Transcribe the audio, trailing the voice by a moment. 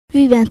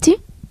Wie bent u?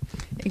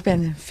 Ik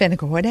ben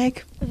Fenneke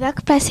Hoordijk.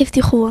 Welke prijs heeft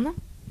u gewonnen?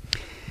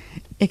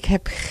 Ik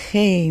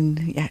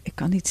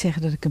kan niet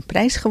zeggen dat ik een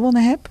prijs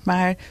gewonnen heb.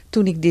 Maar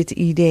toen ik dit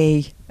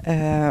idee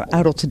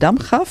aan Rotterdam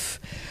gaf,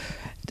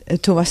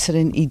 toen was er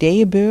een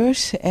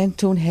ideeënbeurs. En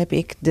toen heb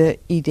ik de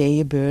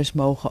ideeënbeurs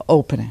mogen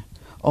openen.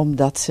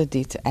 Omdat ze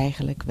dit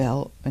eigenlijk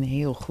wel een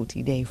heel goed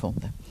idee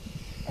vonden.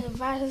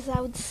 Waar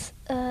zou het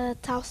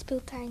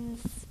taalspeeltuin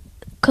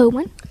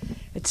komen?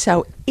 Het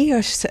zou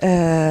eerst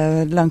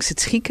langs het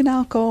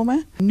Schiekanaal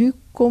komen. Nu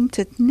komt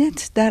het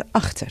net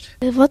daarachter.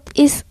 Wat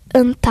is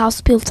een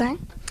taalspeeltuin?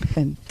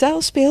 Een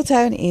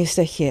taalspeeltuin is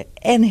dat je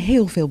en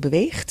heel veel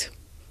beweegt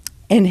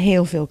en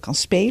heel veel kan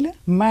spelen,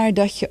 maar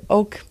dat je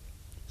ook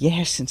je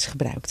hersens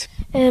gebruikt.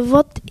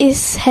 Wat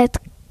is het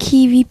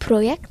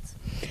KIWI-project?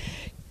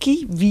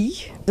 KIWI,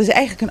 dat is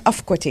eigenlijk een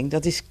afkorting.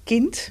 Dat is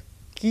kind,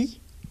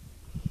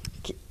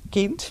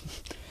 kind,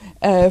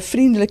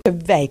 vriendelijke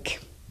wijk.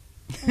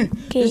 Okay.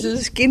 Dus dat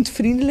is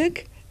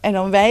kindvriendelijk en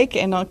dan wijk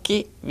en dan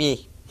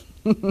KIWI.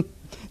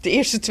 De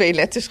eerste 2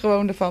 letters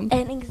gewoon ervan.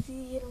 En ik zie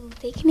hier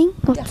een tekening.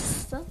 Wat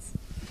is dat?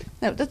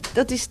 Nou,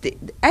 dat is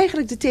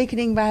eigenlijk de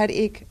tekening waar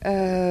ik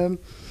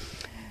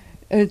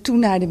toen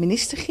naar de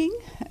minister ging.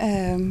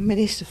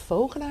 Minister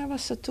Vogelaar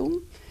was dat toen.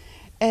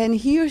 En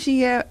hier zie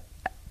je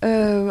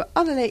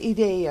allerlei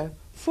ideeën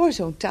voor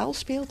zo'n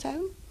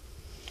taalspeeltuin.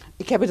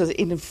 Ik heb het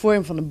in de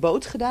vorm van een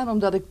boot gedaan,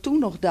 omdat ik toen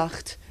nog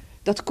dacht,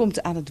 dat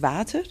komt aan het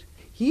water.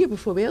 Hier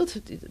bijvoorbeeld,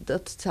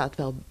 dat staat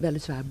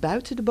weliswaar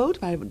buiten de boot,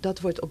 maar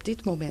dat wordt op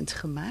dit moment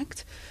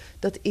gemaakt.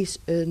 Dat is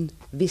een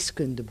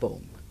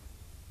wiskundeboom.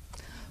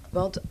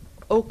 Want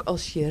ook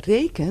als je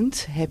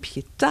rekent, heb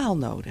je taal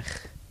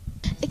nodig.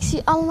 Ik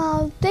zie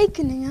allemaal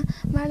tekeningen,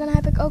 maar dan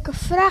heb ik ook een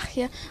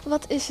vraagje.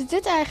 Wat is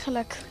dit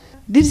eigenlijk?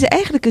 Dit is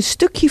eigenlijk een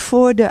stukje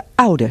voor de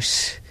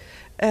ouders.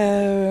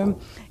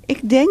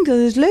 Ik denk dat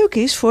het leuk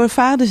is voor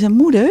vaders en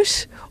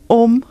moeders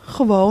om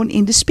gewoon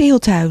in de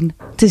speeltuin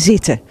te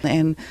zitten.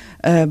 En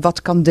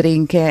wat kan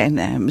drinken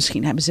en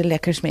misschien hebben ze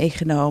lekkers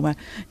meegenomen.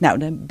 Nou,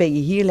 dan ben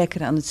je hier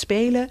lekker aan het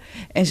spelen.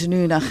 En zo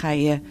nu en dan ga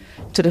je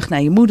terug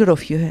naar je moeder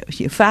of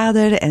je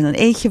vader en dan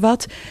eet je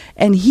wat.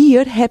 En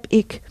hier heb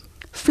ik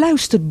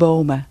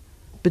fluisterbomen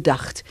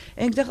bedacht.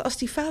 En ik dacht, als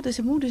die vaders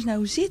en moeders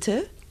nou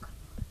zitten,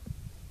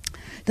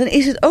 dan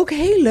is het ook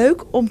heel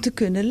leuk om te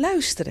kunnen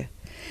luisteren.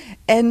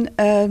 En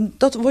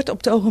dat wordt op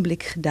het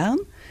ogenblik gedaan.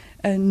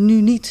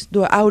 Nu niet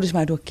door ouders,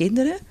 maar door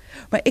kinderen.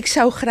 Maar ik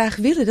zou graag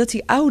willen dat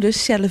die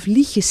ouders zelf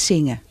liedjes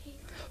zingen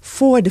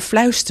voor de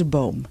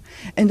fluisterboom.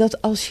 En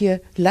dat als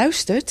je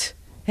luistert,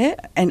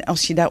 en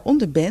als je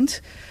daaronder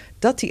bent,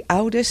 dat die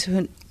ouders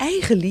hun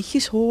eigen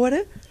liedjes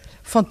horen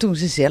van toen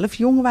ze zelf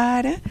jong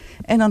waren.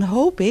 En dan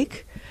hoop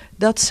ik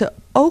dat ze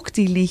ook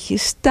die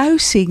liedjes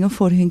thuis zingen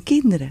voor hun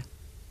kinderen.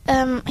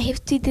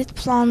 Heeft u dit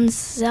plan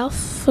zelf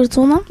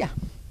verzonnen? Ja.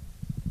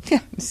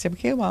 Ja, dat heb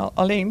ik helemaal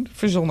alleen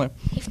verzonnen.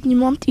 Heeft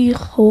niemand u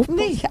geholpen?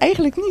 Nee,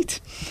 eigenlijk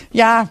niet.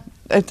 Ja,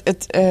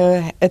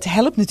 het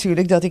helpt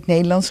natuurlijk dat ik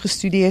Nederlands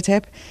gestudeerd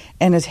heb.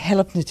 En het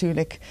helpt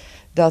natuurlijk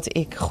dat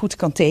ik goed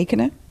kan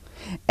tekenen.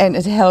 En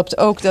het helpt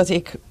ook dat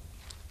ik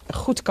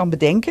goed kan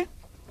bedenken.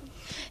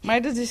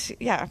 Maar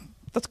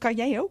dat kan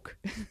jij ook.